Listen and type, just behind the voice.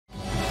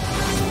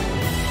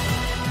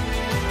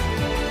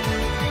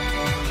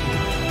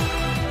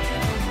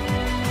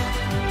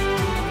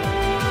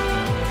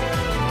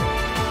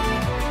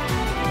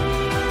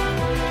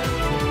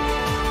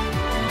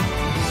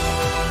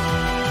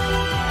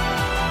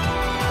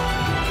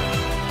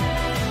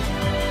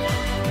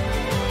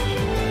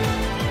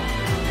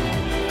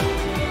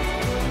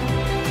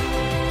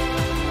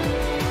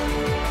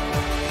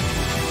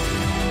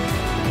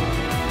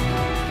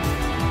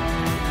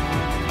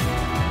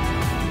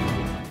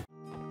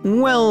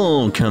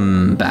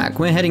Welcome back.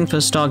 We're heading for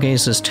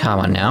Stargazer's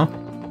tower now,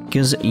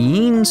 because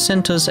Yin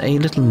sent us a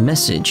little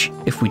message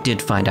if we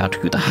did find out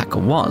who the hacker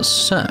was,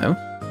 so...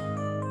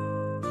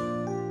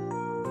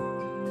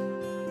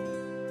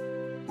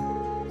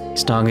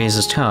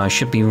 Stargazer's tower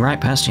should be right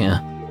past here.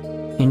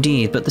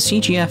 Indeed, but the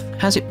CGF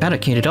has it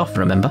barricaded off,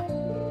 remember?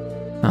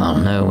 Oh,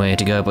 no way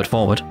to go but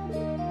forward.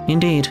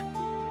 Indeed.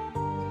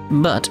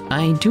 But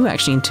I do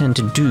actually intend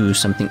to do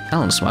something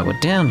else while we're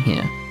down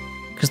here.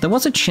 Because there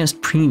was a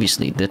chest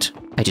previously that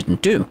I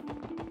didn't do.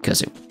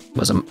 Because it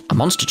was a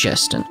monster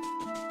chest and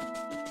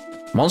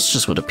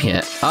monsters would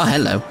appear. Ah,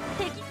 hello.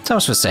 So I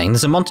was saying,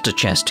 there's a monster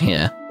chest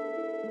here.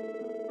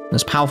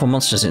 There's powerful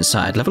monsters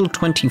inside, level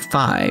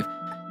 25.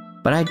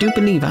 But I do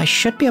believe I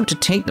should be able to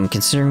take them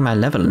considering my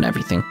level and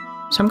everything.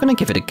 So I'm going to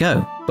give it a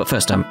go. But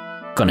first I'm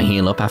going to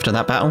heal up after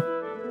that battle.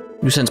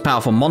 Who sends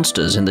powerful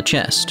monsters in the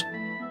chest?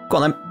 Go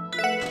on then.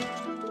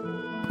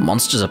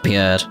 Monsters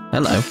appeared.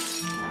 Hello.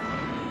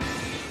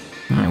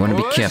 I want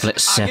to be careful.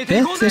 It's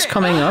Sepith is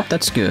coming up.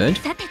 That's good.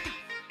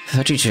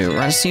 32.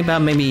 Right, let's see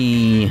about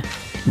maybe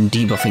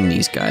debuffing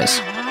these guys.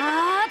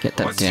 Get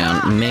that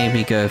down.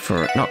 Maybe go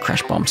for... Not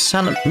Crash Bomb.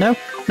 No,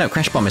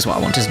 Crash Bomb is what I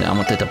want, isn't it? I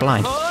wanted the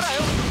blind.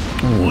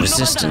 Ooh,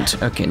 resistant.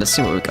 Okay, let's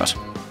see what we've got.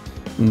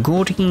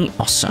 Gordy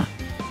Ossa.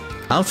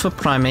 Alpha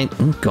Primate.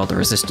 Oh god, the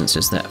resistance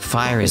is there.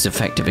 Fire is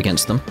effective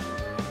against them.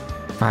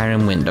 Fire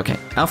and wind. Okay.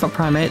 Alpha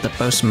Primate that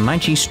boasts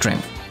mighty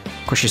strength.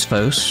 Crushes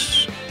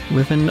foes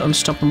with an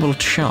unstoppable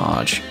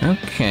charge.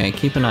 Okay,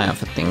 keep an eye out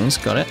for things.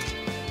 Got it.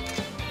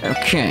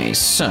 Okay,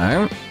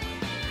 so...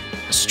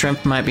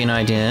 Strength might be an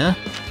idea.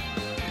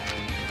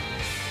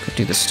 Could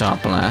do the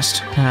Start Blast.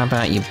 How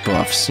about your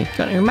buffs? You've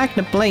got your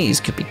Magna Blaze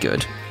could be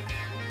good.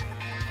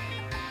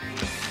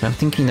 But I'm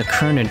thinking the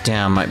Chrono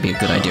Down might be a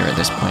good idea at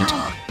this point.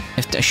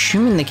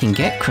 Assuming they can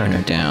get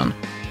Chrono Down.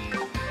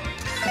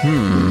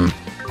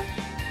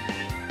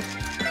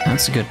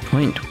 That's a good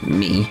point.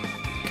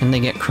 Can they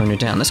get Chrono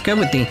Down? Let's go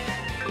with the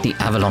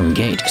Avalon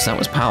Gate, because that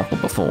was powerful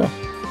before.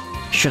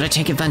 Should I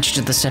take advantage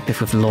of the Sepith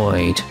with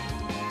Lloyd?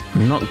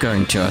 I'm not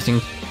going to. I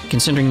think,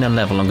 considering their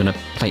level, I'm going to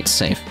play it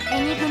safe.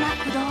 I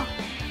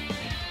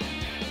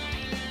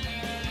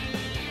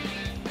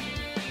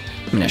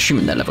mean,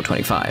 assuming they're level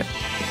 25.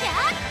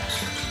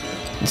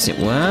 Does it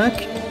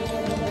work?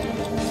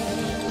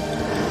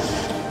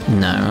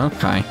 No,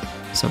 okay.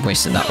 So I've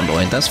wasted that with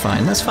Lloyd. That's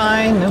fine, that's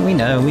fine. No, we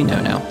know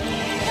now.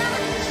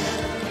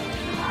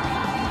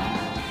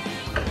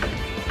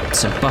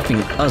 So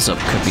buffing us up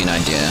could be an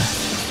idea.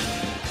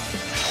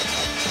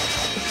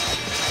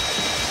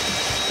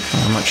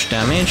 How much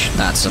damage?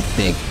 That's a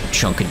big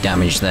chunk of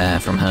damage there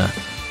from her.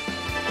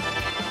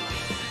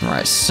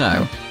 Right,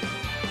 so...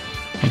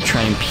 I'll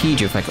try and impede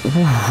you if I can...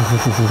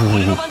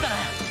 Ooh.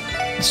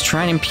 Let's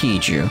try and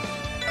impede you.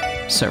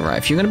 So, right,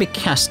 if you're going to be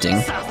casting,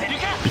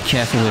 be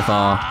careful with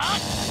our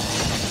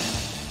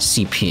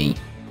CP.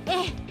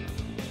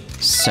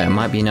 So, it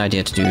might be an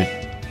idea to do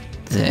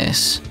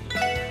this.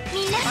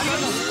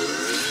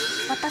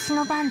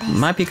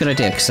 Might be a good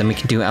idea, because then we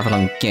can do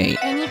Avalon Gate.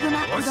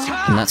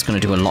 And that's going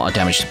to do a lot of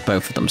damage to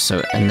both of them,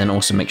 so, and then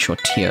also make sure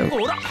Tio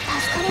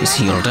is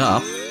healed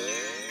up.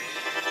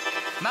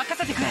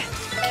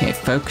 Okay,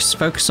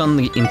 focus on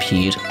the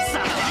impede.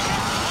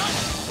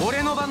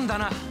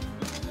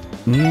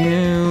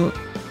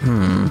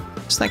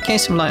 It's that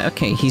case of like,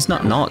 okay, he's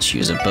not an arts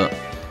user, but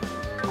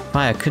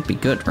fire could be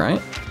good,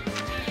 right?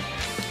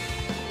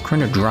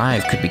 Chrono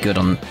Drive could be good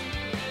on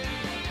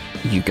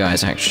you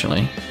guys,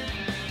 actually.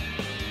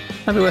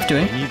 Might be worth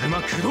doing.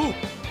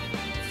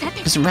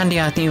 Because Randy,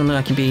 I think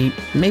like he'd be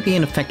maybe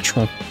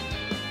ineffectual.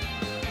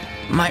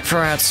 Might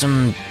throw out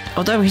some...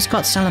 Although he's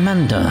got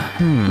Salamander.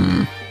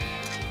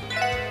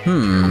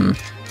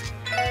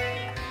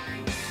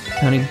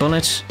 Only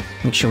bullet.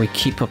 Make sure we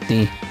keep up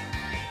the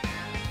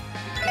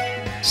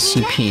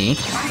CP.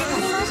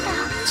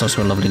 It's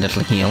also a lovely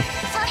little heal.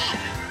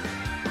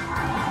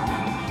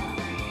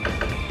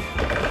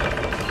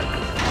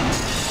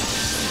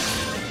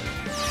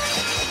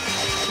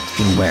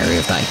 Be wary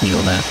of that heal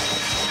there.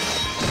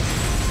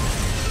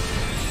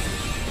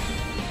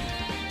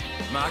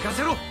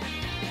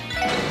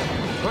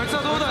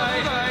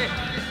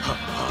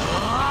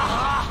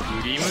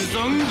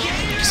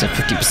 It's a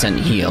 50%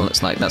 heal,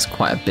 it's like that's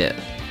quite a bit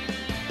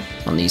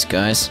on these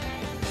guys.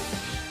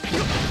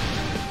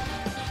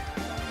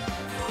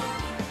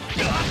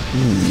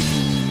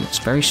 It's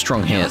very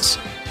strong hits.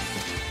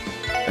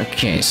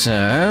 Okay,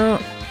 so...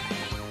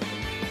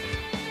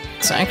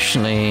 It's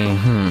actually...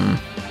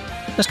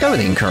 Let's go with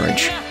the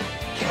Encourage.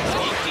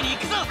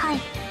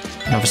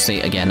 And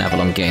obviously, again,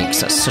 Avalon Gate, because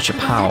that's such a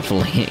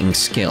powerful hitting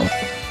skill.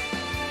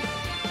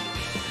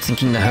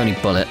 Thinking the Holy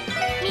Bullet.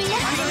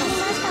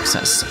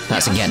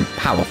 That's again,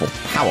 powerful.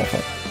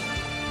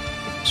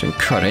 So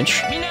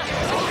Encourage.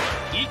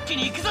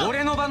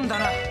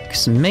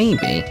 Because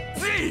maybe...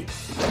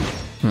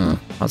 I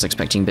was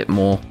expecting a bit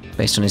more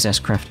based on his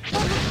S-Craft.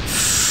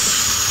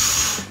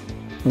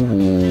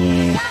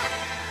 Ooh.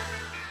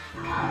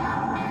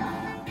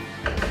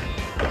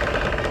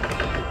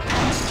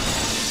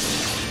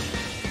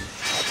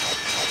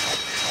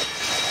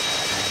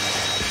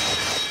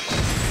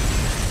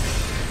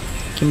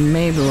 So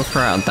maybe we'll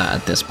throw out that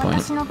at this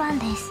point.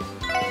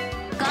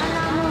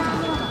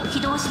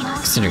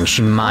 Considering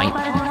she might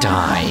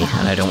die,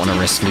 and I don't want to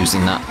risk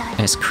losing that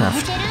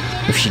aircraft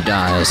if she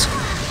dies.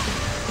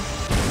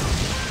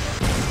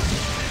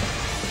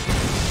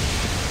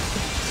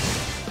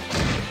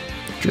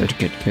 Good,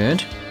 good,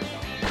 good.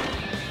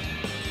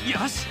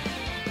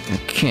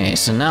 Okay,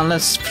 so now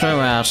let's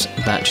throw out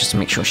that just to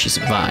make sure she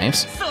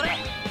survives.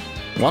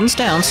 One's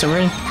down, so we're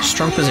in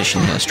strong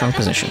position here, strong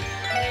position.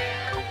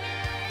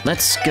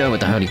 Let's go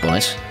with the Holy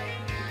Bullet.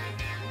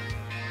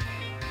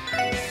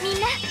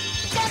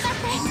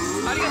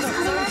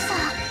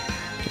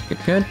 Good,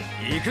 good,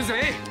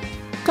 good.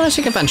 Gotta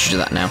take advantage of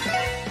that now.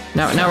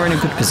 Now we're in a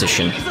good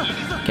position.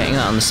 Getting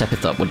that on the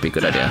Sepith would be a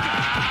good idea.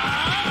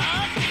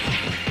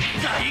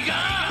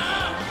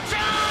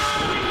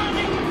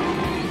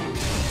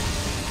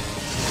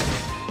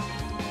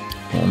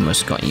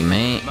 Almost got you,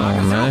 mate.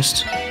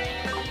 Almost.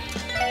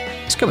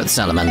 Let's go with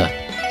Salamander.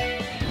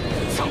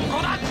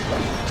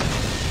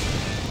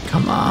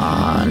 Come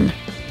on.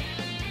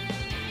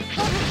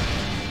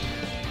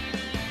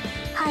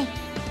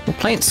 We'll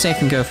play it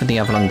safe and go for the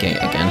Avalon Gate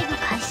again.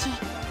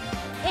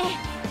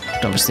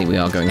 But obviously we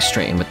are going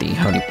straight in with the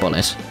Holy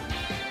Bullet.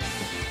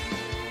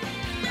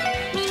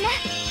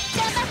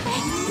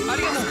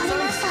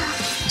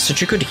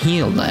 Such a good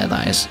heal there,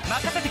 that is.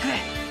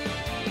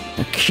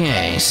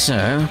 Okay,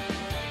 so...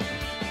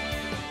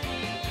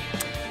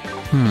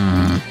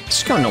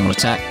 let's go normal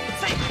attack.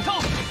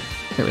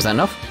 Wait, was that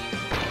enough?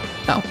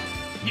 Oh.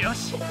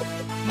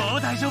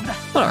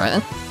 Alright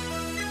then.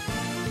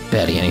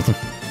 Barely anything.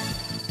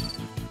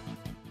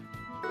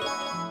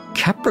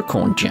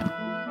 Capricorn Gem.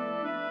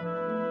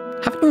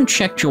 Haven't you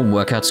checked your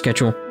workout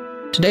schedule?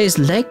 Today is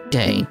leg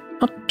day,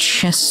 not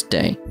chest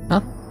day.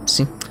 Oh,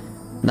 see,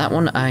 that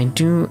one I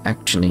do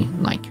actually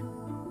like.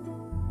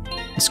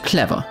 It's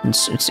clever.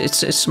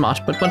 It's smart.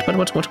 But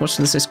what's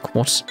this?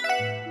 Quartz.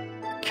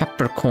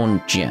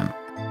 Capricorn Gem.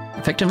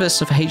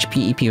 Effectiveness of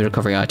HP EP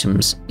recovery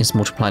items is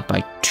multiplied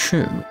by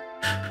 2.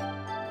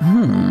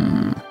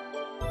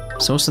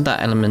 So also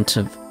that element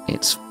of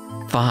it's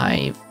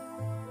 5.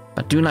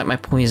 I do like my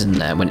poison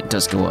there when it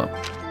does go up.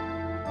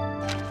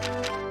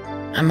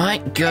 I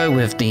might go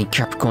with the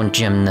Capricorn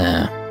Gem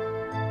there.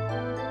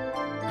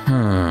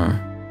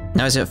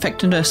 Now is it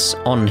effectiveness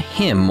on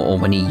him or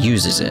when he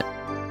uses it?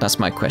 That's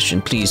my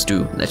question. Please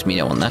do let me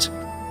know on that.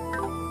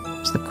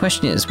 So the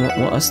question is, what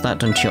has that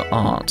done to your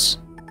arts?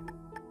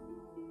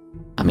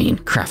 I mean,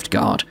 Craft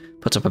Guard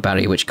puts up a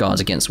barrier which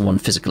guards against 1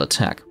 physical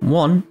attack.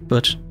 1,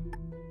 but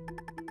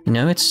you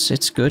know,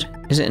 it's good.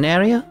 Is it an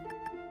area?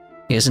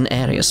 It is an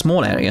area,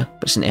 small area,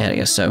 but it's an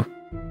area, so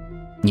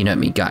you know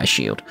me, Gaia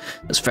Shield.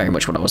 That's very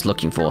much what I was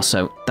looking for,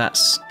 so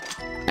that's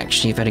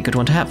actually a very good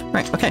one to have.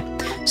 Right, okay.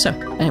 So,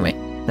 anyway,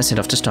 let's head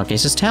off to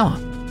Stargazer's Tower.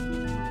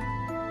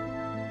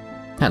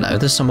 Hello,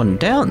 there's someone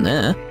down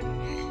there.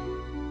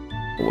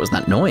 What was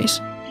that noise?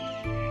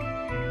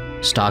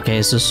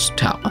 Stargazer's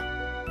Tower.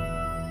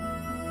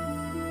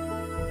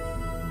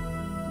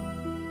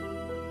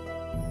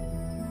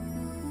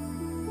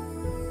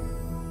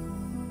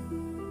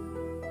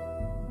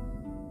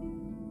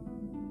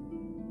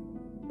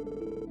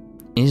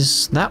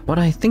 Is that what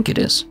I think it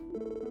is?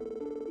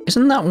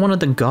 Isn't that one of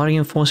the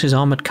Guardian Force's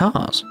armored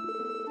cars?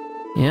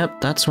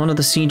 Yep, that's one of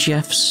the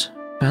CGF's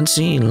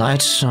fancy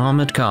light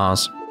armored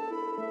cars.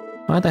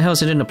 Why the hell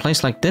is it in a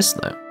place like this,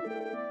 though?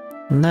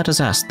 Let us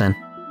ask, then.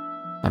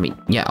 I mean,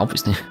 yeah,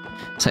 obviously.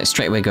 It's like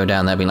straight away go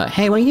down there and be like,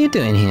 hey, what are you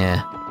doing here?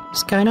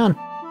 What's going on?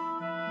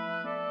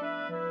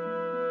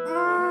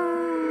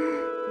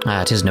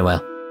 Ah, it is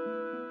Noel.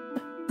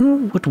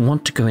 Who would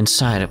want to go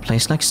inside a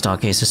place like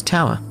Stargazer's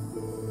Tower?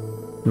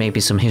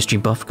 Maybe some history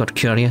buff got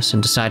curious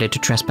and decided to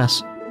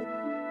trespass.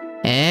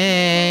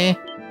 Hey!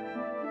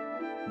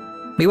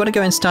 We want to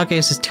go in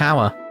Stargazer's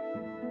Tower.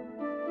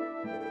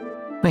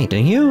 Wait, are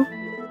you?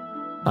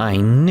 I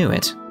knew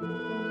it.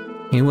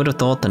 Who would have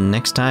thought the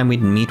next time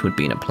we'd meet would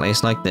be in a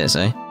place like this,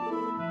 eh?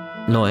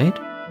 Lloyd?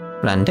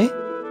 Randy?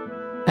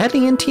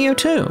 Elie and Tio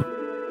too.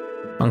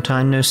 Long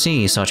time no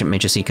see, Sergeant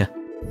Major Seeker.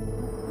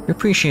 We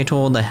appreciate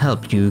all the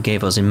help you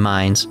gave us in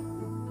mines.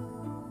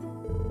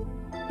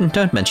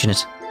 Don't mention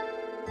it.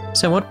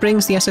 So what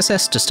brings the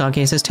SSS to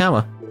Stargazer's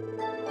Tower?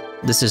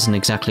 This isn't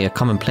exactly a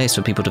common place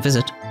for people to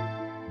visit.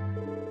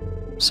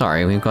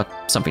 Sorry, we've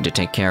got something to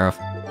take care of.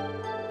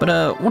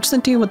 But what's the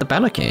deal with the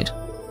barricade?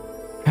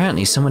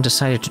 Apparently someone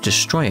decided to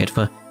destroy it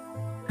for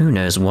who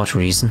knows what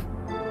reason.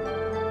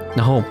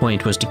 The whole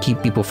point was to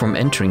keep people from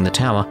entering the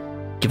tower.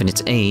 Given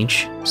its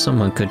age,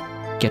 someone could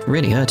get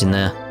really hurt in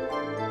there.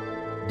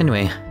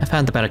 Anyway, I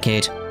found the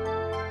barricade.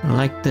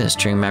 Like this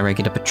during my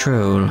regular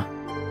patrol.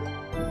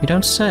 You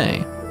don't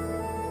say.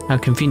 How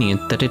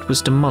convenient that it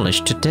was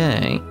demolished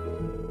today.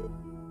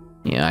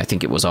 Yeah, I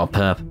think it was our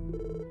perp.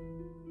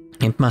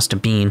 It must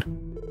have been.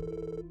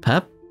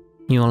 Perp?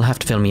 You'll have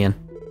to fill me in.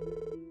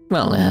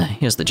 Well,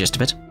 here's the gist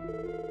of it.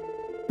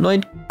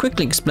 Lloyd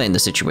quickly explained the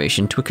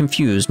situation to a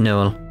confused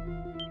Noel.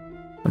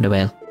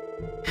 Noel.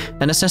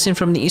 An assassin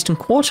from the Eastern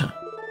Quarter.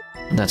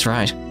 That's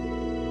right.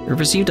 We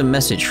received a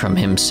message from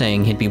him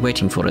saying he'd be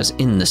waiting for us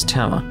in this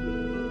tower.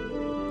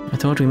 I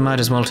thought we might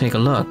as well take a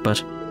look,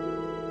 but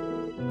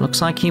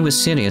looks like he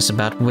was serious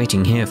about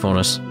waiting here for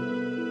us.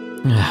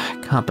 I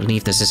can't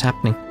believe this is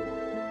happening.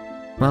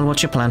 Well,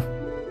 what's your plan?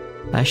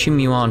 I assume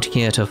you aren't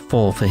here to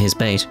fall for his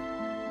bait.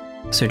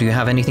 So do you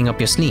have anything up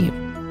your sleeve?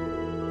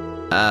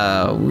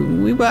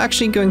 We were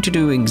actually going to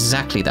do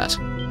exactly that.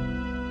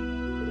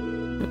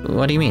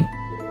 What do you mean?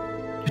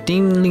 You're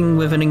dealing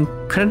with an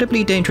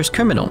incredibly dangerous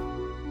criminal.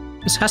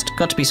 This has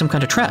got to be some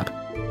kind of trap.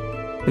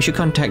 We should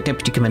contact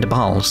Deputy Commander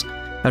Balls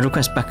and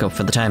request backup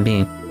for the time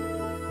being.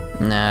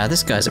 Nah,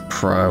 this guy's a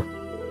pro.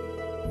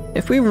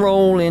 If we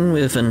roll in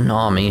with an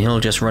army, he'll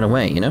just run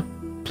away, you know?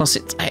 Plus,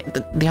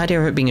 the idea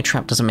of it being a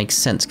trap doesn't make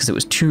sense because it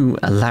was too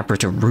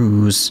elaborate a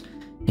ruse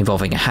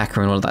involving a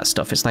hacker and all that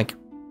stuff. It's like,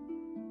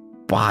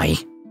 why?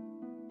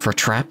 For a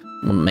trap?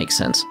 Wouldn't make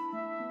sense.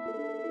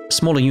 A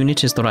smaller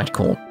unit is the right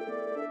call.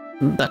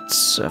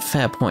 That's a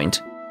fair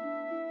point.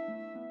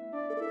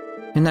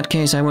 In that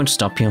case, I won't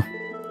stop you.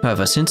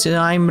 However, since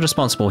I'm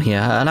responsible here,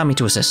 allow me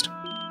to assist.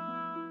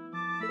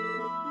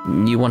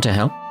 You want to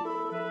help?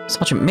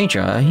 Sergeant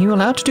Major, are you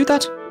allowed to do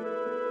that?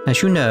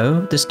 As you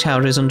know, this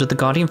tower is under the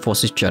Guardian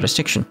Force's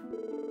jurisdiction.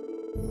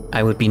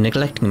 I would be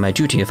neglecting my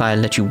duty if I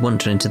let you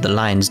wander into the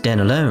lion's den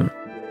alone.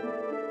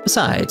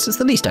 Besides, it's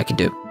the least I can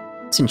do,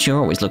 since you're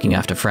always looking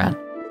after Fran.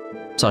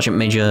 Sergeant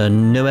Major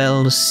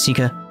Noel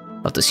Seeker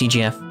of the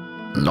CGF,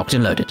 locked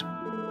and loaded.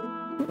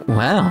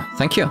 Wow,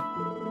 thank you.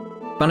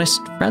 To be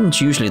honest, Fran's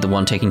usually the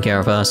one taking care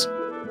of us.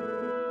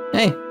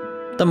 Hey,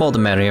 the more the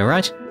merrier,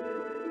 right?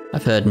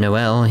 I've heard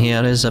Noel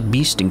here is a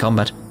beast in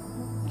combat.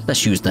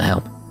 Let's use the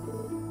help.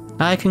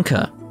 I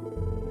concur.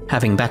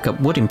 Having backup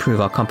would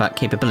improve our combat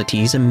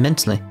capabilities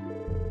immensely.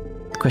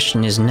 The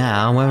question is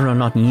now whether or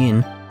not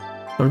Yin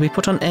will be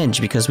put on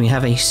edge because we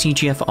have a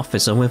CGF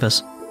officer with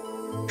us.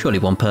 Surely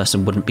one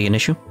person wouldn't be an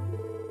issue.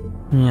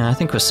 Yeah, I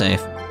think we're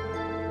safe.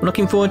 I'm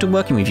looking forward to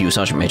working with you,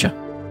 Sergeant Major.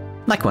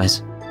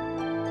 Likewise.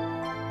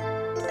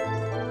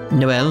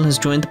 Noel has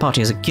joined the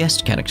party as a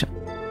guest character.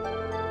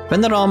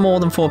 When there are more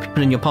than 4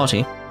 people in your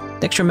party,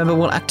 the extra member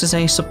will act as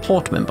a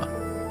support member.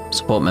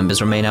 Support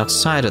members remain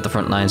outside of the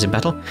front lines in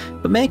battle,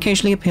 but may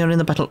occasionally appear in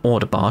the battle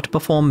order bar to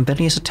perform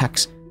various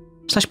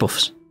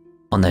attacks/buffs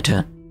on their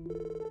turn.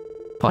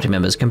 Party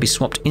members can be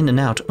swapped in and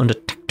out under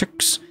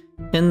Tactics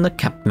in the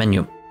cap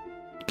menu.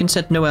 You can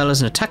set Noel as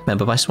an attack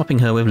member by swapping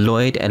her with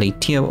Lloyd, Elie,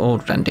 Tio, or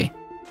Randy.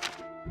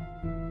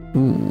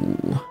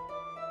 Ooh.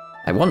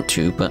 I want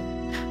to, but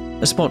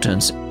the support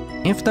turns.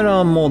 If there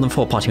are more than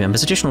 4 party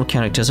members, additional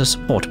characters are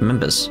support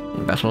members.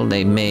 In battle,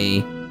 they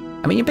may...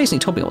 I mean, you basically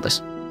told me all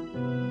this.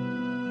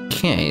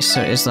 Okay,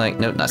 so it's like...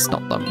 No, that's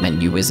not the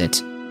menu, is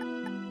it?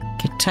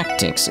 Okay,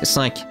 tactics. It's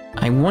like,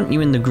 I want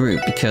you in the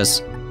group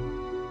because...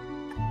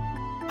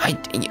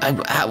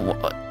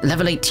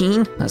 level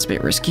 18? That's a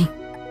bit risky.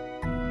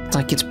 It's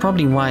like, it's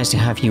probably wise to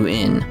have you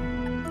in.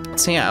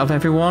 Let's say out of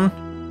everyone...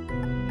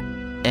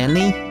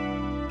 Elie?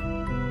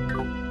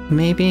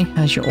 Maybe?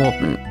 As your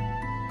ordnance.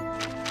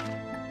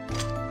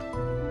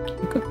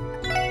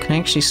 Can I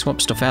actually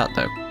swap stuff out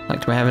though?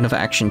 Like, do I have another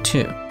action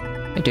too?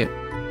 I do.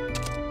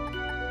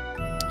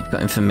 I've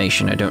got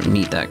information, I don't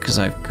need that because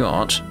I've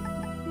got...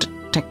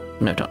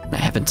 No, don't.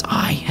 Heaven's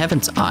Eye.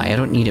 Heaven's Eye, I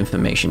don't need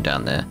information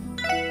down there.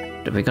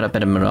 Have we got a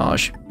better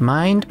Mirage?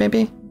 Mind,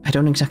 maybe? I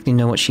don't exactly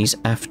know what she's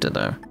after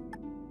though.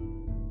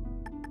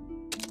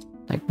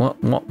 Like, what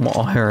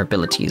are her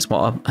abilities?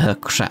 What are her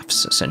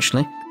crafts,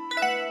 essentially?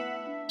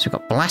 So we've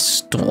got Blast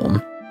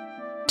Storm,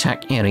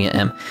 Attack Area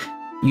M.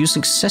 Use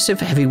excessive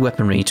heavy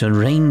weaponry to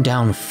rain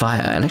down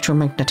fire.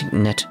 Electromagnetic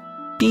net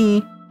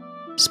D.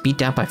 Speed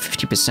down by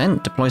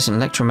 50%. Deploys an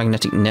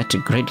electromagnetic net to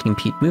greatly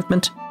impede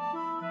movement.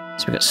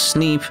 So we've got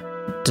sleep,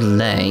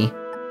 delay,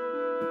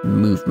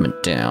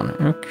 movement down.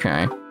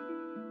 Okay.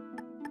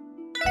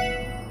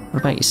 What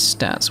about your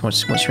stats?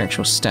 What's your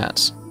actual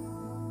stats?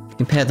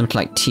 Compare them to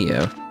like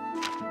Tio.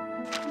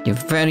 You're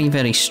very,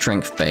 very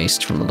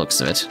strength-based from the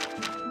looks of it.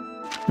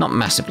 Not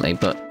massively,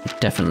 but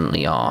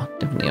definitely are.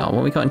 Definitely are.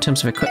 What we got in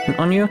terms of equipment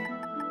on you?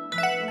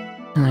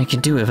 I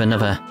could do with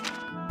another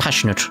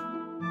Passionate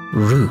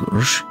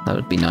Rouge. That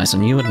would be nice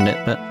on you, wouldn't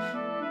it? But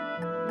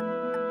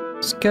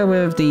let's go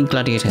with the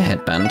Gladiator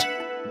Headband.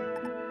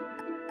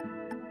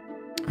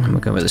 And we'll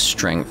go with the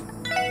Strength.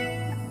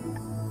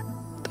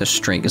 The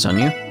Stragers on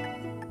you.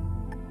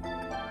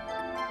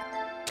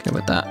 Go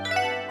with that.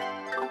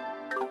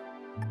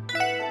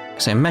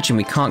 Because I imagine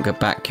we can't go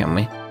back, can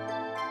we?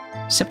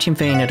 Septium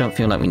Vein I don't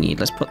feel like we need.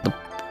 Let's put the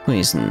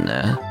poison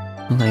there.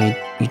 Although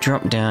you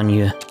drop down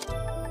your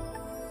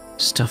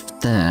stuff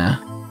there.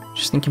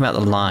 Just thinking about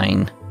the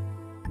line.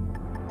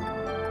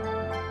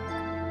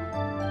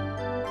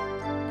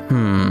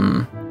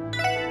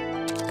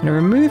 Gonna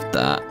remove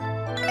that.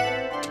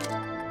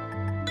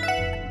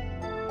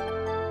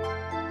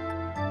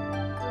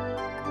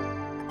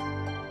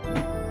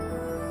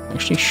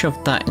 Actually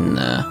shove that in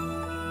there.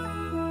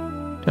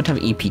 Don't have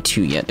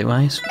EP2 yet, do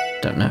I?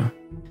 Don't know.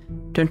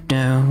 Don't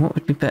know. What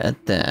would be better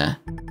there?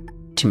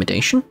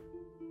 Intimidation?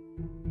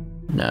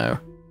 No.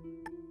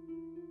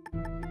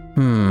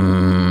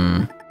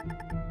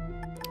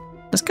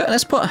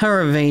 Let's put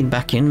her evade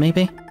back in,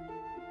 maybe?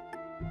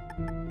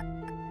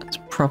 That's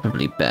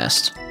probably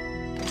best.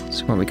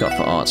 So what we got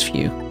for arts for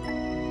you?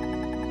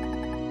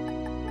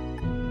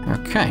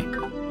 Okay.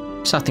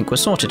 So I think we're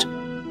sorted.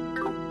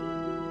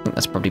 I think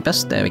that's probably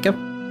best. There we go.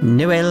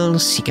 Noel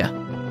Seeker.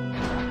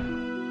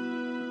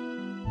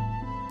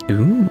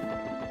 Ooh.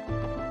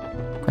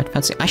 Quite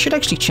fancy. I should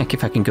actually check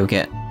if I can go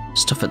get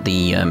stuff at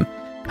the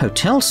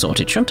hotel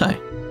sorted, shouldn't I?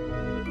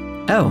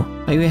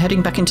 Oh, are you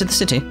heading back into the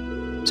city?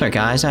 Sorry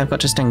guys, I've got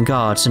to stand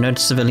guard so no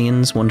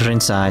civilians wander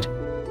inside.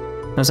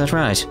 Oh, is that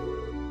right?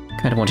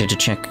 Kinda wanted to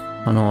check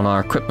on all our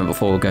equipment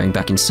before going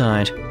back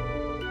inside.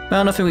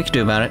 Well, nothing we can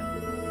do about it.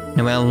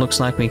 Noel, looks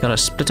like we gotta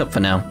split up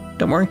for now.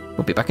 Don't worry,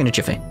 we'll be back in a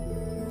jiffy.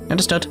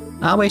 Understood.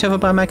 I'll wait over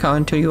by my car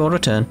until you all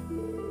return.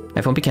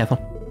 Everyone be careful.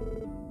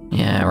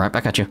 Yeah, right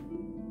back at you.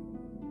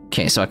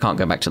 Okay, so I can't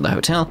go back to the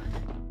hotel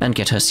and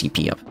get her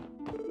CP up.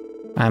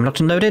 I'm locked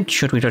and loaded.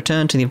 Should we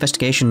return to the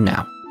investigation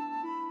now?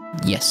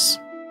 Yes.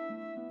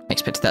 I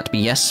expected that to be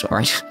yes,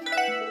 alright.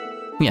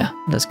 Yeah,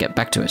 let's get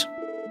back to it.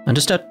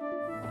 Understood.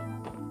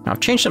 I've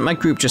changed up my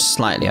group just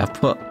slightly. I've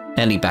put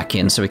Elie back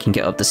in so we can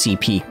get up the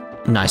CP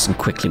nice and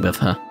quickly with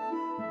her.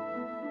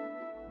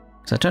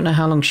 Because I don't know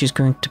how long she's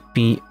going to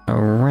be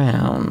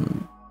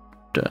around.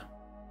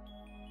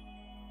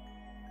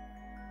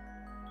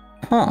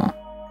 Huh.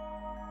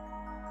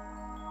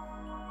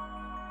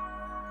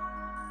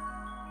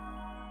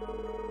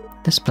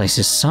 This place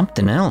is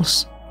something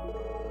else.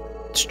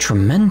 It's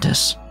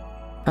tremendous.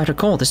 I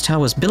recall this tower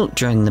was built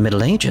during the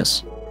Middle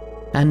Ages.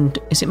 And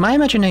is it my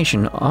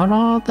imagination, or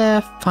are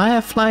there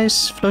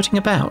fireflies floating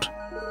about?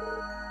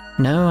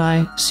 No,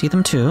 I see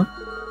them too.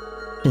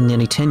 Been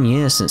nearly 10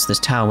 years since this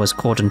tower was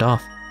cordoned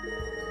off.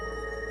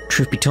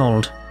 Truth be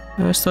told,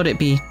 I always thought it'd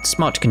be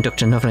smart to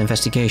conduct another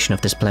investigation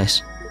of this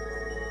place.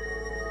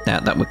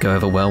 That would go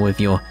over well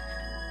with your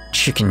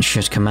chicken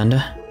shit,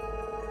 Commander.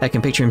 I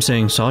can picture him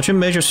saying, Sergeant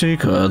Major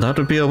Seeker, that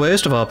would be a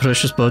waste of our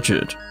precious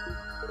budget.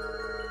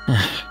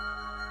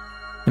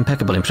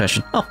 Impeccable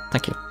impression. Oh,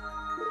 thank you.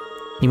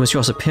 He was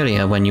your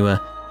superior when you were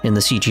in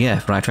the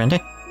CGF, right, Randy?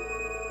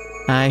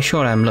 I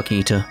sure am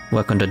lucky to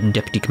work under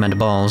Deputy Commander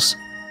Balls.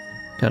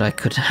 Glad I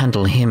could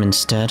handle him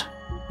instead.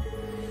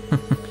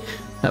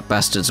 That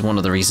bastard's one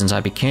of the reasons I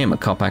became a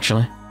cop,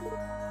 actually.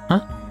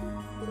 Huh?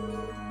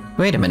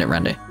 Wait a minute,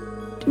 Randy.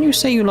 Didn't you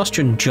say you lost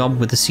your job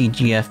with the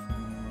CGF?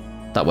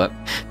 That worked.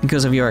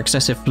 Because of your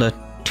excessive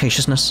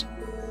flirtatiousness?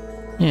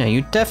 Yeah,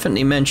 you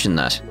definitely mentioned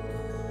that.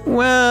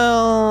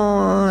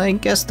 Well, I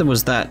guess there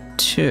was that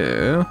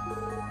too.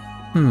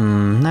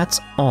 That's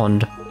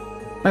odd.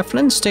 My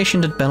friend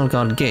stationed at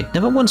Bellegarde Gate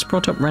never once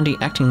brought up Randy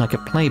acting like a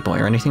playboy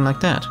or anything like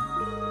that.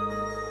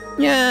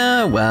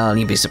 Yeah, well,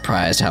 you'd be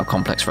surprised how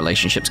complex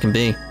relationships can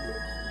be.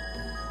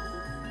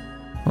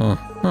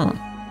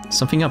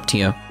 Something up,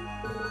 Tio?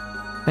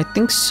 I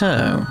think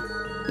so.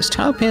 This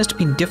tower appears to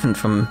be different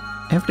from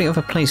every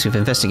other place we've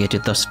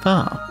investigated thus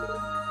far.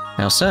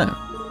 How so?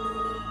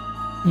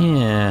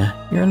 Yeah,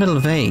 you're a little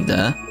vague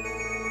there.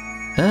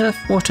 Earth,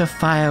 water,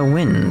 fire,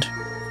 wind.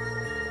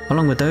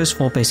 Along with those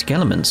 4 basic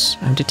elements,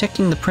 I'm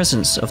detecting the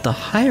presence of the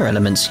higher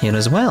elements here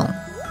as well.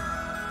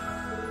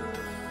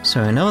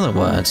 So in other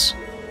words,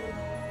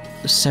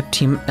 the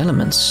Septium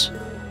Elements.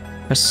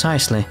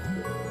 Precisely.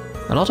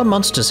 A lot of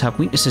monsters have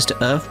weaknesses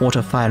to earth,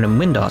 water, fire, and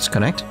wind arts,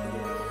 correct?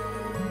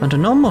 Under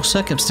normal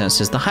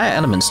circumstances, the higher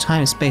elements,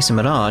 time, space, and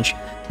mirage,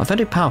 are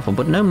very powerful,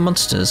 but no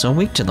monsters are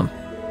weak to them.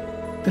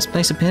 This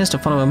place appears to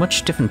follow a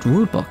much different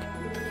rulebook.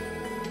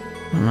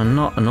 I'm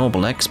not an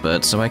Orbal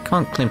expert, so I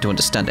can't claim to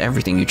understand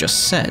everything you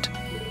just said.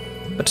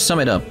 But to sum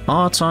it up,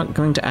 arts aren't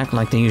going to act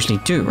like they usually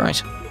do, right?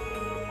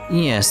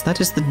 Yes, that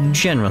is the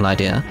general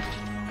idea.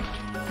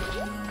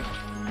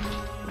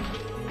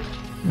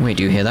 Wait,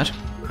 do you hear that?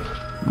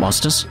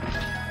 Monsters?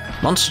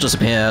 Monsters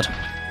appeared!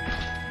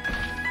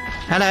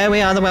 Hello,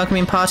 we are the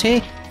welcoming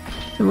party.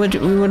 We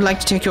would like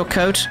to take your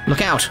coat.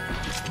 Look out!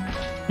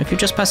 If you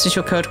just pass us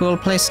your coat, we'll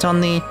place it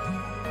on the...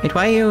 Wait,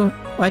 why do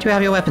you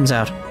have your weapons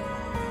out?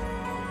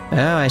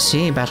 Oh, I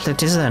see. Battle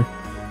it is then.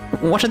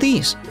 What are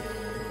these?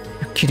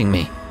 You're kidding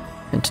me.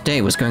 And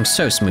today was going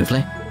so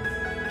smoothly.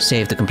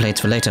 Save the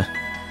complaints for later.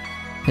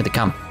 Here they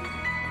come.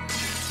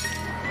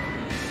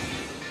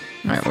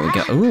 Alright, where we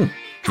go? Ooh,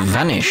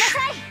 vanish.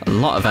 A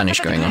lot of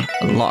vanish going on.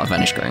 A lot of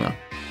vanish going on.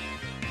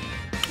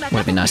 Would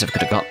have been nice if I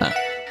could have got that.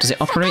 Does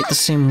it operate the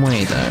same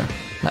way, though?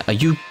 Like, are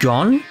you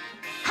gone?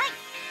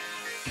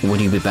 Will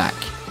you be back?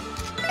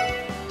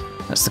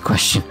 That's the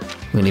question.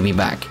 Will you be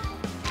back?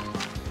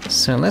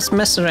 So let's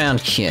mess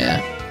around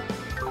here.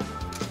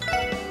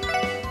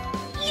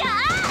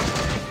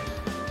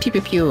 Pew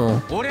pew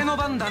pew.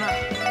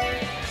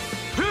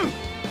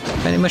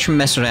 Very much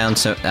mess around,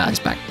 so... Ah, it's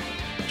back.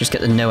 Just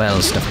get the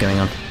Noel stuff going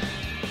on.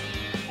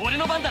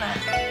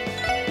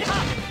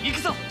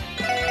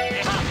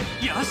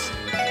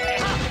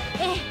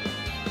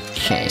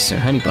 Okay, so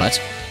Honeybutt.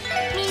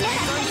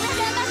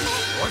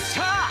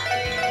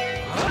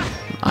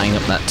 Eyeing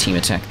up that team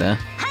attack there.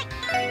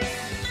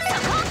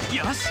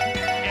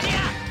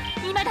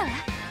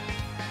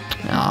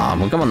 Ah,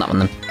 we'll go on that one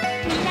then.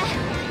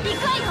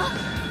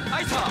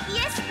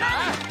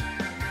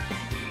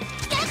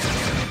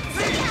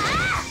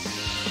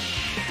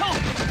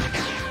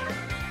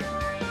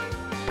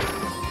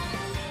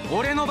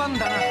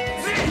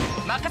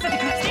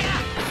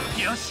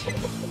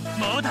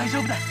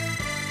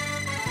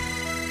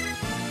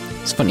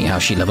 It's funny how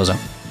she levels up.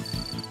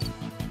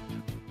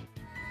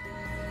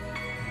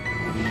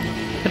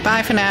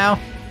 Goodbye for now.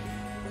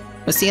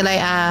 We'll see you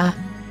later.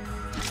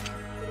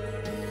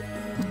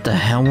 What the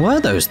hell were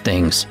those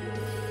things?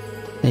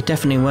 They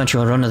definitely weren't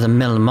your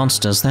run-of-the-mill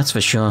monsters, that's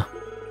for sure.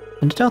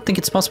 And I don't think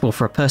it's possible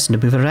for a person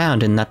to move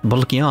around in that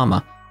bulky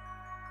armor.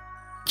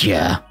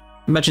 Yeah.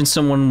 Imagine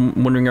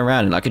someone wandering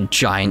around in like a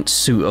giant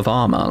suit of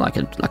armor, like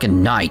a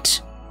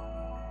knight.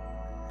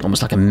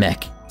 Almost like a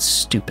mech.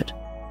 Stupid.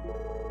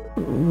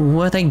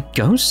 Were they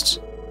ghosts?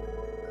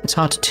 It's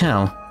hard to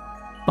tell.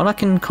 All I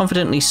can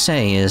confidently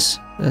say is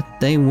that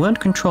they weren't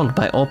controlled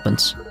by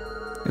orbments.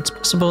 It's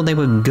possible they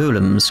were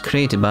golems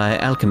created by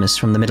alchemists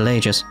from the Middle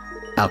Ages.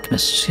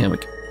 Alchemists, here we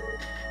go.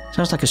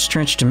 Sounds like a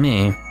stretch to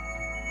me.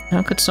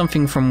 How could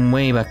something from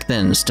way back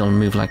then still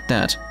move like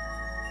that?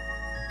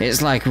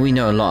 It's like we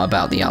know a lot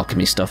about the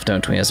alchemy stuff,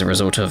 don't we, as a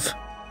result of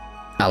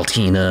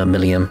Altina,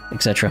 Millium,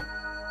 etc.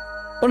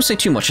 I won't say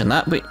too much on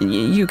that, but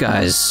you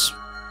guys...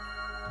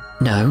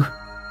 know.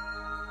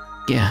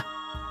 Yeah.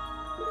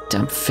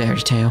 Damn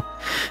fairy tale.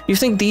 You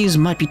think these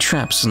might be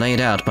traps laid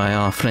out by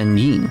our friend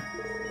Yin?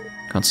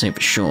 Can't say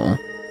for sure.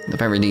 At the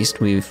very least,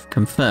 we've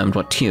confirmed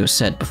what Tio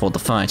said before the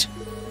fight.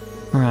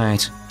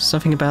 Right.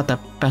 Something about that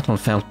battle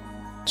felt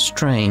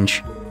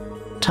strange.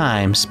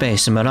 Time,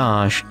 space, and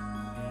mirage.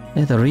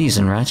 They're the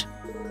reason, right?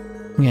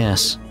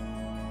 Yes.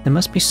 There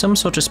must be some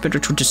sort of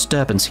spiritual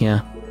disturbance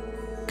here.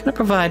 Can I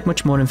provide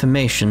much more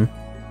information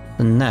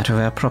than that of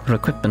our proper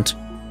equipment?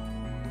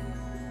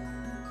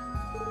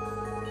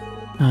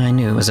 I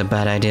knew it was a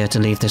bad idea to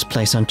leave this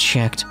place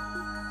unchecked.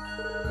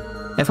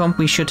 Everyone,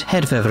 we should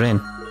head further in.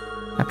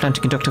 I plan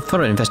to conduct a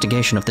thorough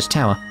investigation of this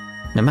tower,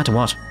 no matter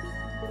what.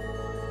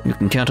 You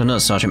can count on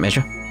us, Sergeant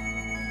Major.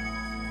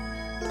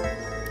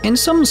 In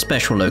some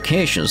special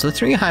locations, the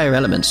three higher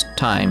elements,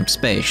 time,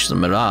 space, and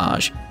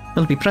mirage,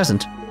 will be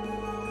present.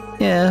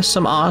 Yeah,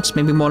 some arts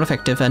may be more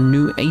effective and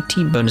new AT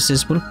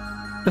bonuses will...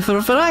 but for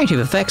a variety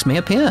of effects may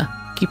appear.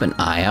 Keep an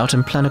eye out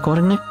and plan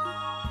accordingly.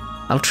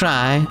 I'll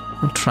try.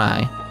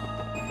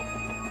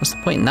 What's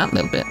the point in that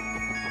little bit?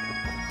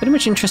 Pretty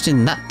much interested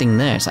in that thing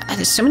there. It's like,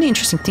 there's so many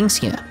interesting things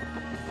here.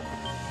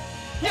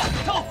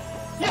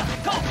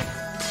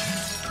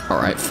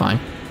 Alright, fine.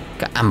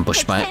 Got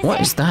ambushed by it.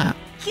 What is that?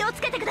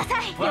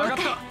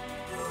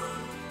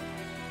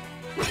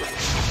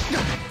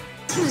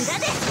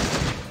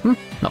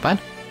 Not bad.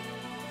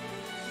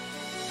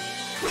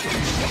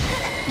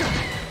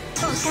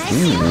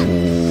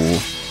 Ooh.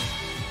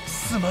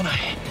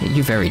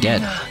 You're very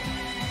dead.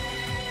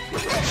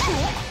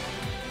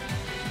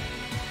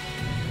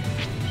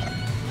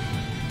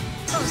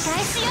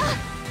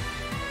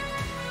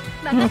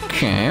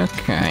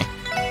 Okay.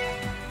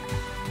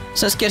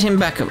 So let's get him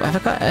back up. Have I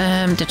got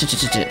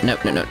no.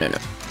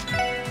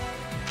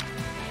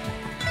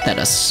 Let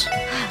us.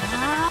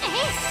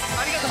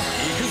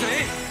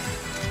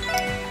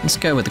 Let's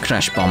go with the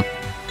crash bomb.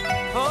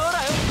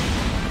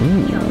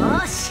 Ooh.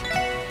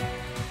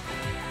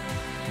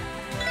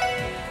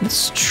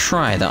 Let's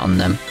try that on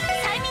them.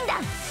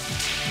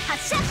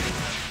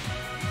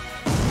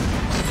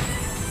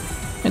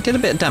 It did a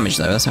bit of damage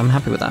though, so I'm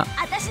happy with that.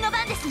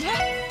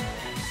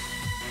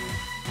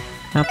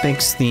 How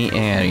big's the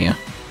area?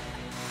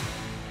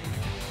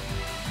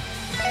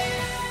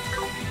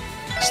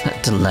 What's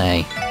that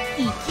delay?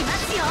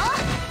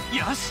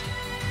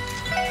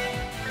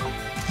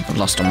 I've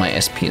lost all my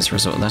SP as a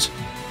result of that.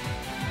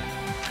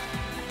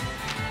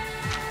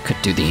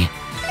 Could do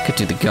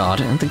the guard.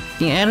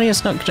 The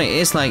area's not great.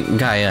 It's like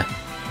Gaia.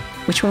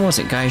 Which one was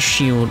it? Gaia's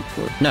shield?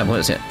 No, what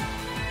is it?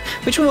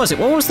 Which one was it?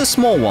 What was the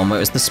small one where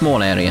it was the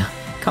small area?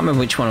 Can't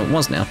remember which one it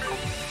was now.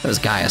 It was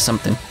Gaia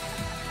something.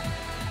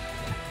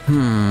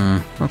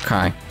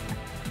 Okay.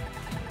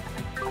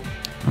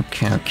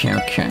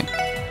 Okay.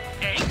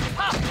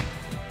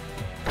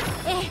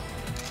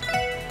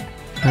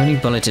 Only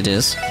bullet it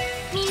is.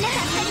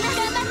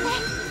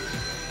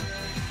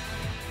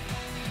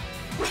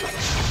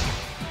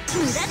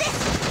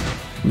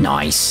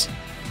 Nice.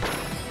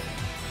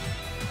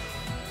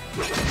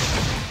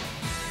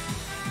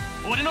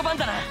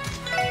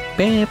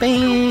 Bang,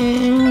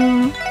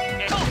 bang.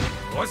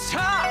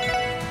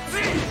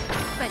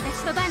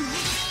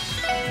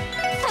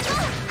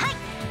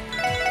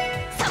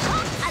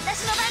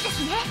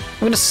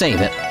 I'm gonna save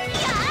it.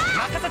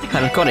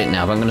 I've got it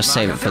now, but I'm gonna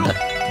save it for the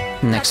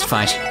next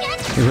fight.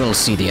 We will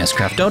see the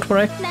aircraft, don't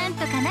worry.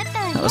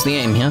 That was the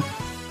aim here.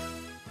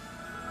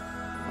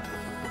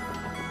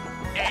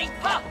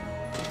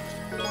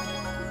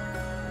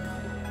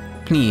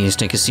 Please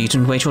take a seat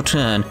and wait your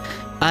turn.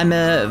 I'm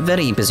a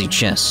very busy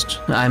chest.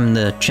 I'm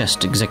the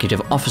chest executive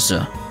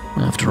officer,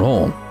 after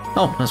all.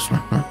 Oh, that's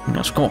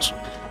of course.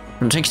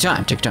 Take your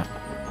time.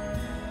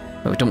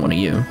 Oh, we don't want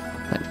you.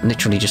 Like,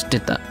 literally just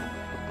did that.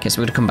 Okay,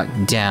 so we're gonna come back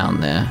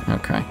down there.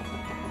 Okay.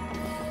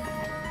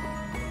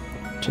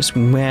 Just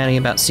wary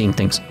about seeing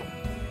things.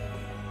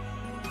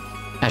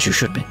 As you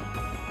should be.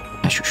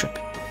 As you should be.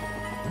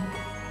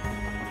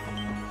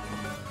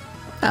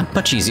 Ah,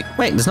 much easier.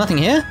 Wait, there's nothing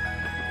here?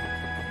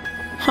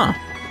 Huh.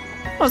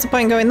 What's the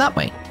point in going that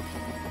way?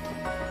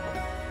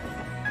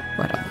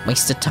 What a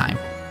waste of time.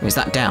 Is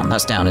that down?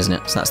 That's down, isn't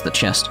it? So that's the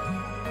chest.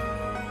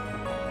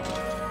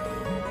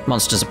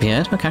 Monsters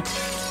appeared. Okay.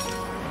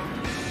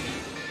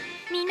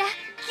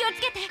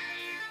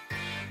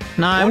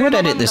 Now, I would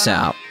edit this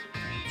out,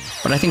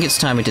 but I think it's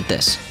time we did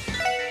this.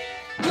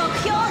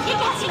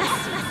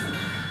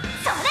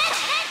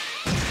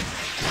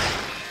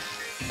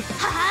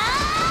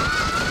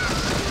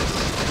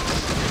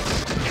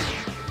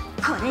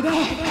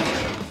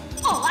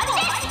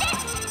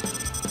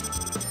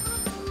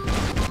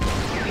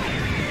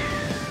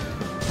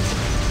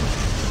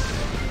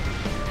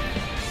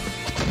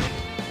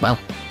 Well.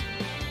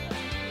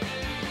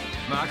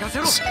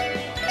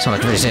 It's not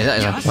like to really say that,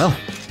 is it? Well.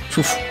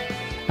 Oof.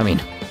 I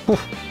mean,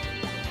 oof.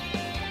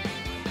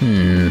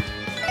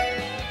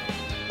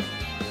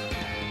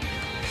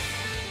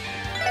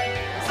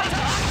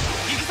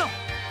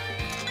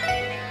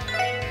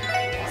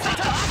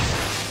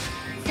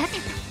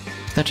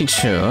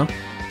 $32.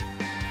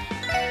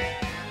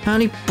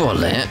 Only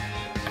bullet.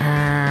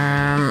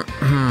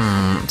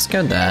 Let's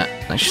go there.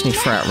 I just need to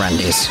throw out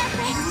Randy's.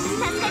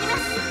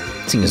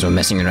 Seeing as we're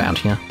messing around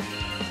here.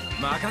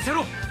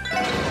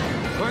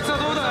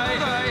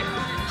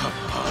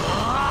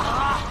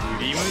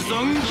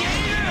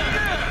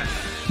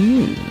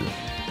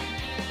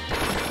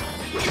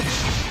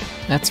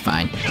 That's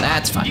fine.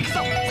 That's fine.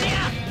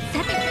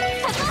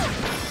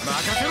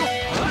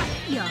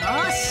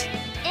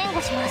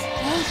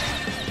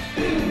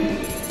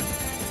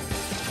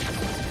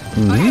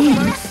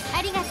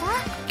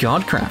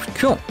 Godcraft.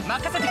 Cool.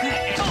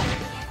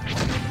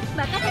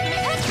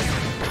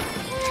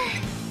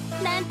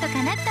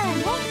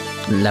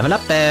 Level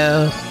up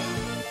there.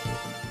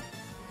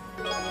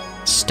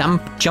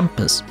 Stamp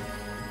jumpers.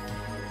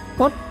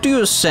 What do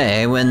you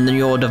say when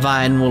your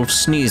divine wolf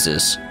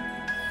sneezes?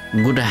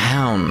 Good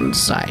hound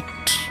sight.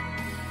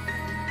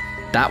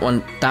 That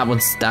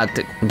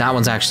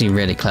one's actually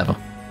really clever.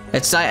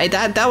 It's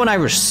that one I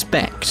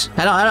respect.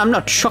 And I'm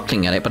not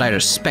chuckling at it, but I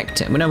respect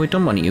it. Well, no, we've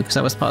done one of you because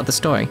that was part of the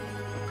story.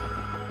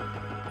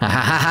 Ha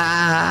ha ha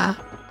ha!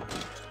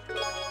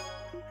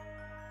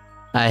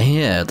 I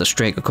hear the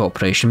Straker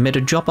Corporation made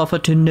a job offer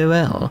to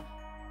Noel.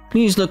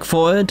 Please look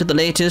forward to the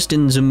latest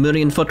in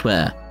Zemurian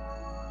footwear.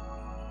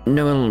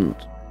 Noel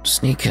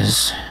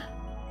sneakers.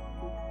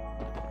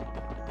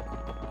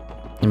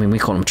 I mean, we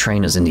call them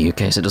trainers in the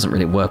UK, so it doesn't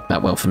really work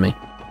that well for me.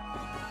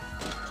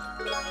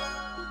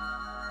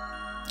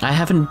 I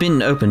haven't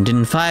been opened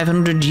in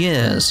 500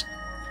 years.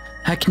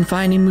 I can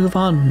finally move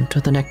on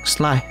to the next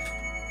life.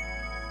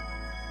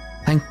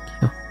 Thank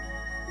you.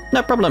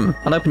 No problem.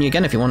 I'll open you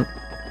again if you want.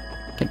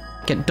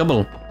 Get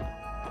double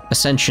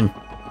ascension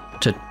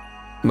to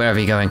wherever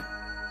you're going.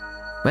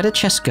 Where do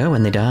chests go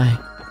when they die?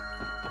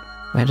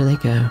 Where do they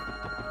go?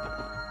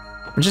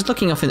 I'm just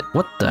looking off in...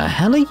 What the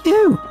hell are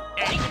you?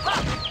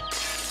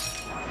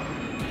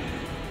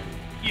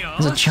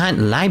 There's a giant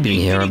library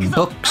here of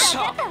books.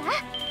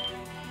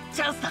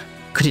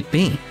 Could it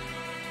be?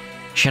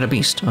 Shadow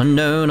Beast,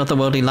 unknown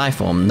otherworldly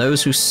lifeform.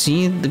 Those who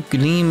see the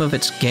gleam of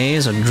its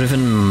gaze are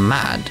driven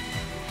mad.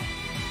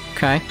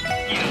 Okay.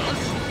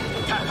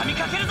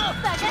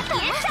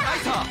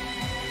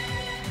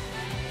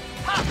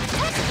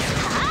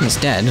 He's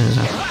dead.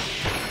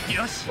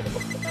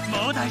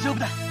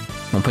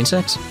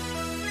 1.6.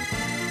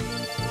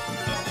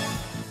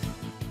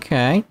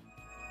 Okay.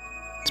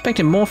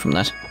 Expected more from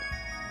that.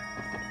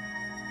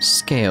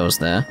 Scales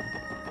there.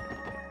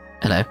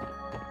 Hello.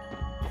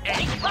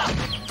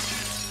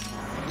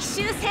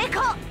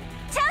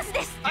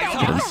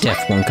 Got a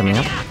death one coming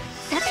up.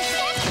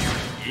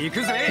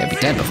 He'll be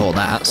dead before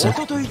that, so.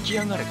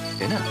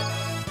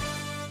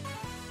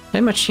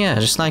 Very much, yeah,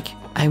 just like,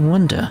 I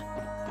wonder.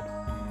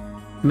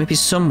 Maybe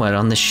somewhere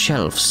on this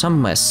shelf,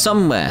 somewhere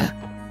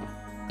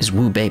is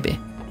Woo Baby.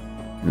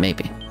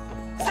 Maybe.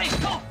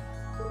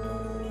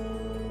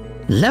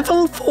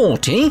 Level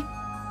 40?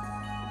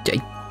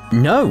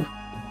 No.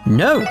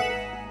 No.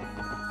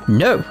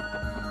 No.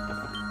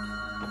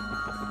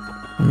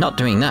 I'm not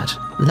doing that.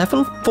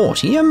 Level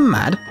 40? You're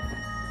mad.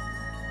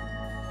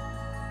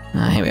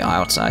 Ah, here we are,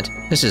 outside.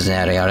 This is an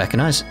area I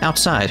recognise.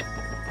 Outside.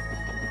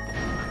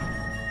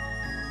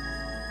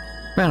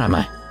 Where am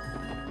I?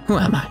 Who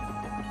am I?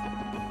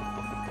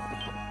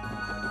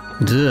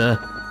 Duh.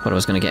 Thought I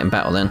was going to get in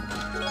battle then.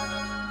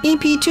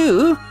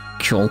 EP2?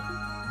 Cool.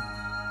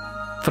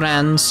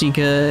 Fran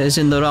Seeker is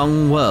in the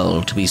wrong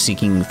world to be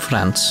seeking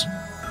France.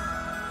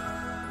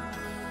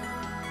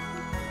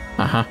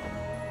 Uh-huh.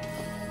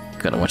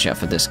 Gotta watch out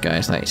for this guy.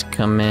 It's like, he's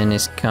coming,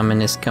 he's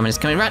coming, he's coming, he's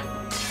coming, right!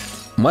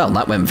 Well,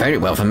 that went very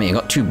well for me. I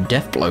got 2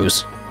 death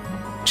blows.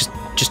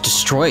 Just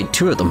destroyed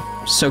 2 of them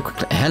so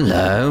quickly.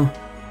 Hello.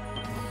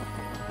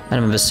 I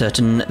remember a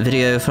certain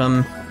video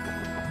from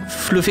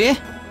fluffy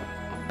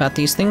about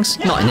these things.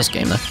 Not in this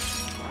game, though.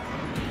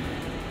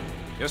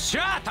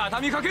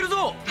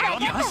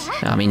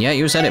 I mean, yeah,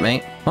 you said it,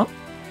 mate. What?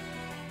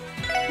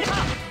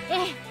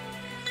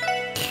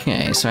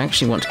 Okay, so I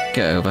actually want to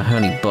go over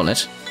Holy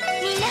Bullet.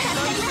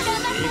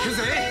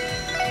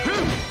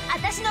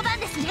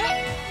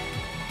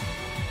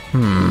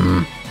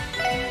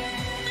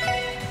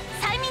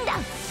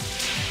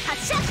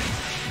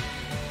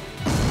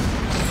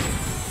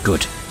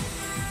 Good.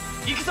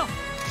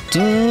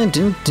 Dun,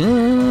 dun,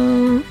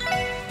 dun.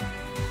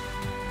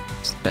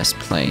 It's the best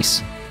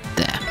place.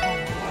 There.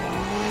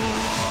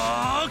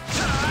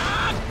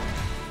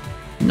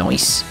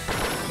 Nice.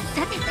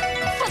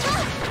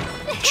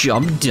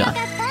 Job done.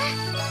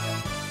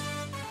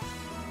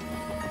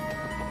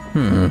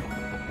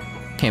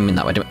 Came in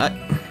that way, didn't we?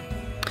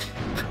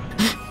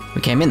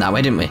 We came in that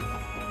way, didn't we?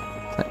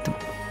 It's like the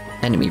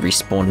enemy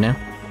respawned now.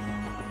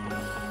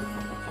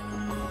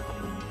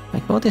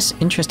 Like all this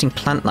interesting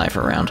plant life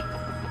around.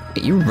 Are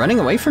you running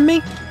away from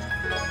me?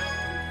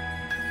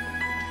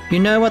 You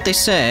know what they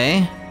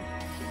say?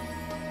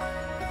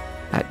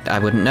 I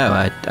wouldn't know.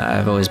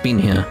 I've always been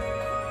here.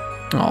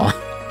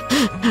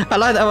 Aw. I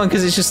like that one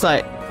because it's just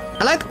like...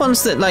 I like the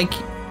ones that, like,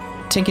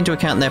 take into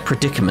account their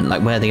predicament,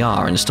 like where they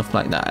are and stuff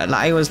like that.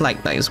 I always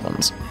like those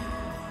ones.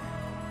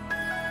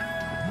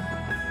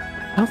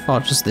 How far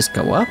does this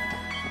go up?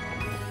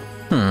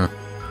 To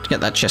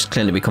get that chest,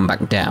 clearly we come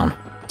back down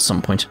at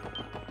some point.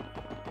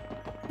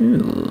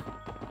 Ooh.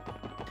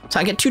 So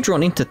I get too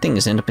drawn into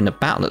things and end up in a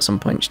battle at some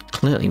point, which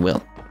clearly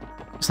will.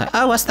 It's like,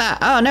 oh, what's that?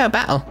 Oh, no,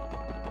 battle.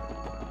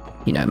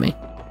 You know me.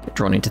 Get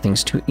drawn into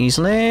things too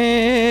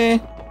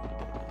easily.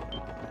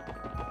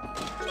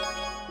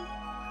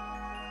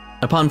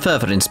 Upon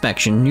further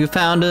inspection, you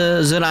found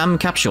a Zeram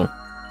capsule.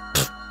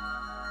 Pfft,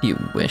 you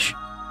wish.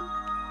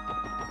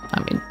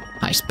 I mean,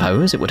 I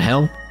suppose it would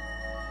help.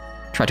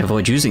 Try to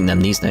avoid using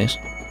them these days.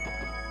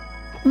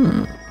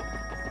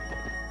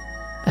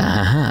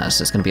 Aha, so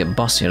there's going to be a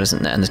boss here,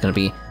 isn't there? And there's going to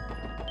be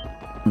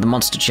the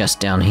monster chest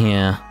down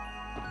here,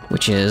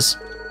 which is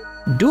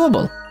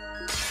doable.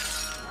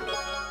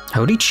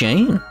 Holy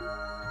chain.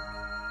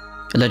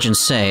 Legends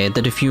say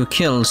that if you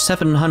kill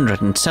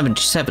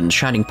 777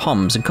 shining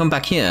poms and come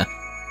back here,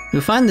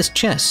 you'll find this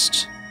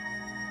chest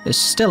is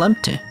still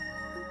empty.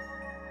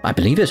 I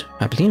believe it.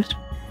 I believe it.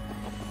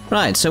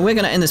 Right, so we're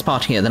going to end this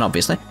part here then,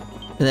 obviously.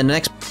 And then the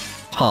next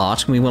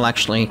part, we will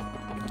actually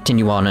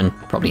continue on and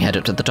probably head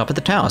up to the top of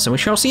the tower. So we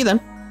shall see you then.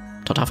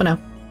 Ta-ta for now.